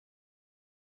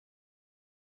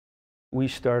We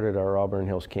started our Auburn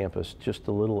Hills campus just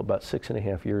about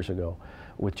 6.5 years ago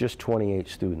with just 28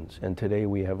 students, and today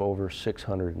we have over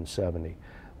 670,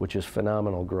 which is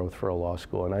phenomenal growth for a law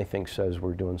school, and I think says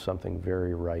we're doing something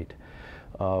very right.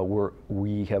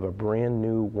 We have a brand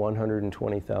new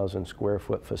 120,000 square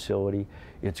foot facility.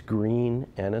 It's green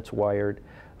and it's wired.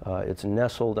 It's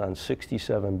nestled on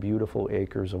 67 beautiful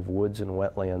acres of woods and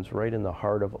wetlands right in the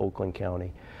heart of Oakland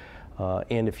County.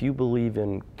 And if you believe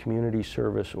in community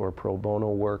service or pro bono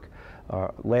work,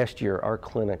 last year our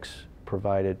clinics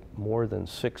provided more than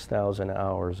 6,000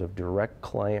 hours of direct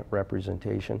client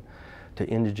representation to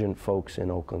indigent folks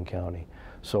in Oakland County.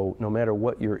 So no matter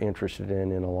what you're interested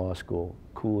in a law school,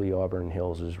 Cooley Auburn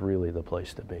Hills is really the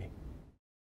place to be.